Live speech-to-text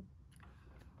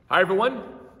Hi everyone,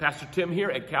 Pastor Tim here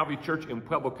at Calvary Church in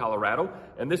Pueblo, Colorado,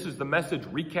 and this is the message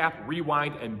recap,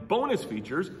 rewind, and bonus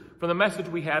features from the message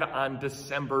we had on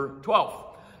December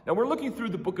 12th. Now we're looking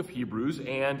through the book of Hebrews,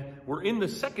 and we're in the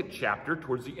second chapter,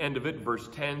 towards the end of it, verse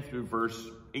 10 through verse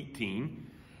 18,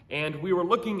 and we were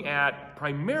looking at,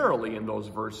 primarily in those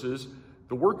verses,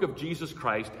 the work of Jesus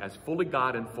Christ as fully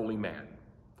God and fully man.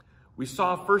 We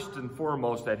saw first and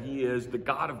foremost that he is the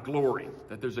God of glory,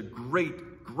 that there's a great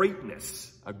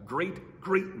greatness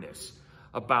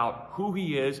about who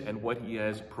he is and what he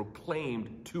has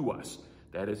proclaimed to us.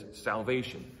 That is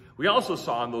salvation. We also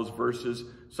saw in those verses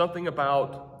something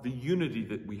about the unity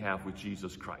that we have with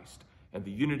Jesus Christ, and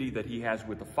the unity that he has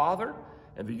with the Father,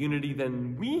 and the unity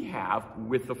then we have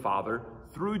with the Father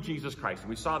through Jesus Christ. And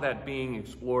we saw that being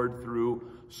explored through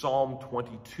Psalm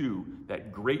 22,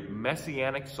 that great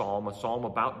messianic psalm, a psalm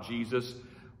about Jesus,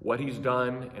 what he's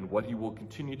done and what he will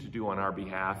continue to do on our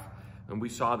behalf. And we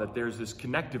saw that there's this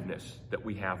connectiveness that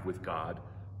we have with God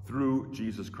through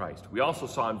Jesus Christ. We also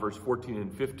saw in verse 14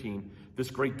 and 15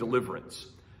 this great deliverance,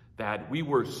 that we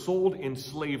were sold in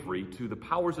slavery to the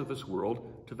powers of this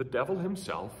world, to the devil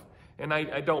himself. And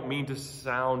I don't mean to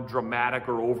sound dramatic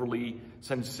or overly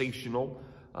sensational,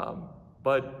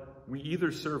 but we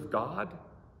either serve God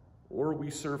or we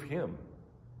serve him.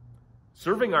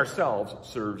 Serving ourselves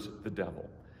serves the devil.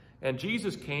 And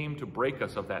Jesus came to break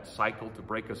us of that cycle, to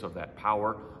break us of that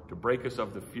power, to break us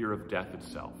of the fear of death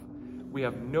itself. We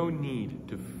have no need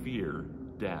to fear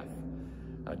death.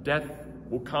 Death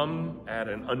will come at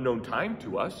an unknown time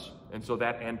to us, and so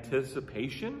that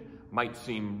anticipation might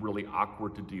seem really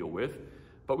awkward to deal with,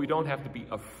 but we don't have to be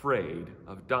afraid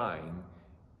of dying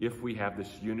if we have this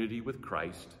unity with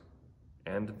Christ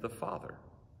and the Father.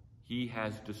 He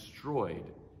has destroyed,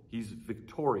 he's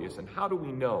victorious. And how do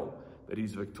we know that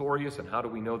he's victorious, and how do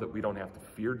we know that we don't have to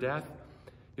fear death?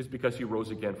 Is because he rose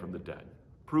again from the dead.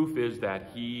 Proof is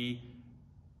that he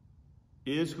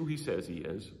is who he says he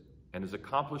is, and has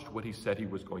accomplished what he said he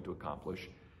was going to accomplish,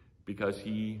 because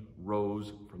he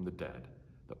rose from the dead.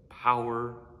 The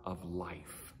power of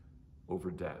life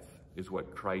over death is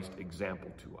what Christ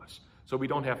exampled to us. So we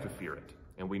don't have to fear it.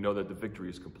 And we know that the victory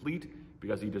is complete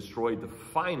because he destroyed the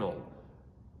final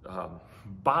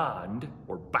bond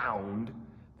or bound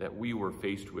that we were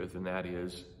faced with, and that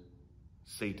is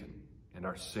Satan and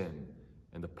our sin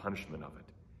and the punishment of it.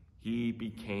 He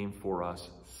became for us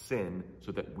sin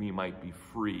so that we might be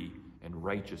free and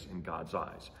righteous in God's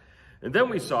eyes. And then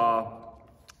we saw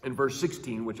in verse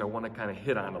 16, which I want to kind of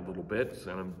hit on a little bit,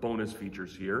 some bonus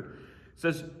features here. It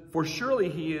says, for surely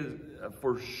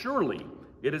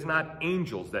it is not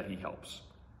angels that he helps.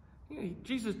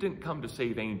 Jesus didn't come to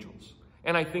save angels.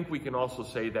 And I think we can also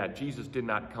say that Jesus did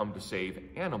not come to save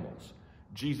animals.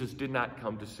 Jesus did not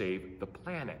come to save the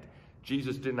planet.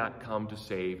 Jesus did not come to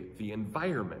save the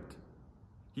environment.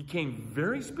 He came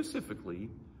very specifically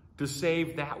to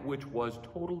save that which was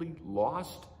totally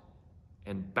lost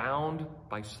and bound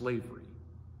by slavery.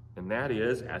 And that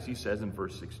is, as he says in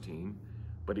verse 16,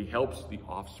 but he helps the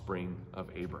offspring of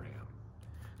Abraham.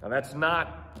 Now that's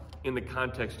not in the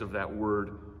context of that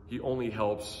word, he only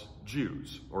helps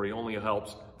Jews, or he only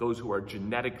helps those who are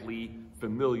genetically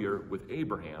familiar with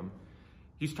Abraham.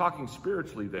 He's talking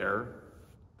spiritually there.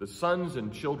 The sons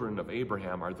and children of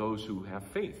Abraham are those who have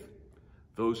faith,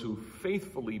 those who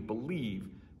faithfully believe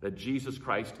that Jesus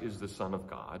Christ is the Son of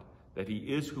God, that he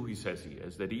is who he says he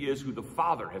is, that he is who the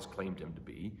Father has claimed him to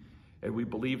be, and we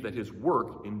believe that his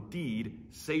work indeed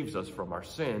saves us from our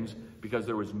sins, because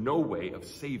there was no way of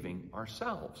saving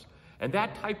ourselves. And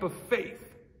that type of faith,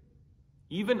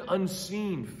 even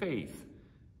unseen faith,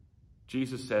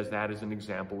 Jesus says that is an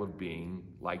example of being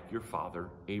like your father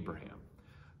Abraham.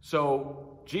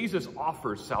 So Jesus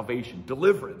offers salvation,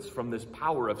 deliverance from this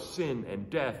power of sin and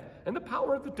death and the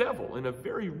power of the devil in a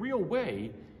very real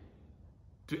way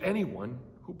to anyone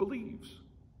who believes.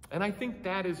 And I think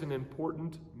that is an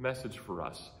important message for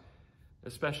us,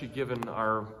 especially given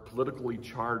our politically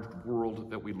charged world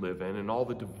that we live in and all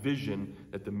the division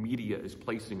that the media is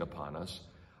placing upon us.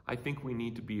 I think we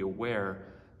need to be aware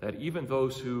that even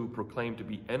those who proclaim to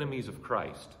be enemies of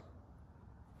Christ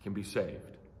can be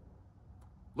saved.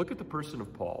 Look at the person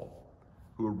of Paul,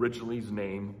 who originally his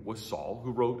name was Saul,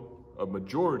 who wrote a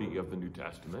majority of the New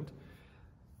Testament,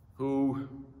 who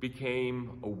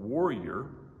became a warrior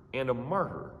and a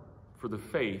martyr for the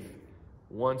faith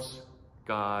once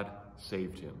God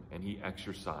saved him and he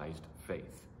exercised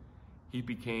faith. He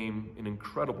became an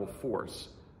incredible force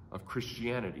of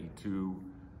Christianity to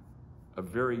a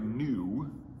very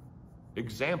new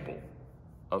example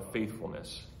of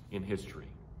faithfulness in history.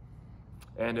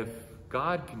 And if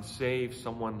God can save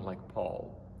someone like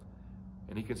Paul,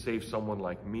 and he can save someone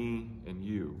like me and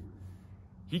you.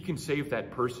 He can save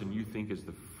that person you think is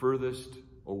the furthest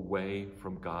away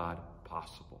from God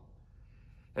possible.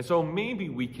 And so maybe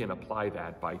we can apply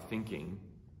that by thinking,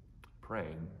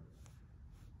 praying,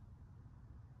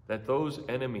 that those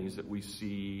enemies that we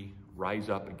see rise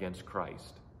up against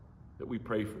Christ, that we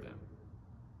pray for them,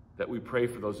 that we pray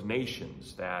for those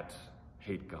nations that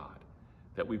hate God,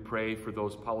 that we pray for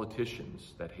those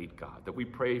politicians that hate God, that we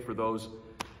pray for those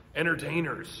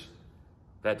entertainers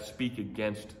that speak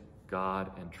against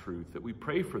God and truth, that we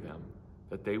pray for them,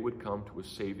 that they would come to a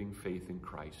saving faith in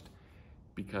Christ,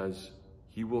 because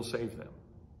he will save them.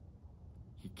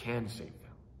 He can save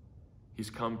them. He's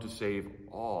come to save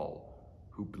all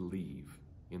who believe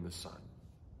in the Son.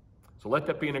 So let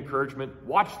that be an encouragement.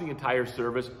 Watch the entire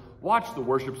service. Watch the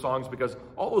worship songs, because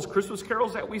all those Christmas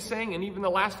carols that we sang, and even the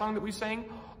last song that we sang,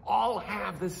 all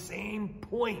have the same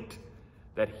point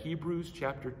that Hebrews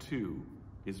chapter 2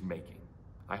 is making.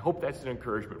 I hope that's an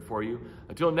encouragement for you.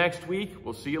 Until next week,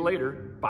 we'll see you later. Bye.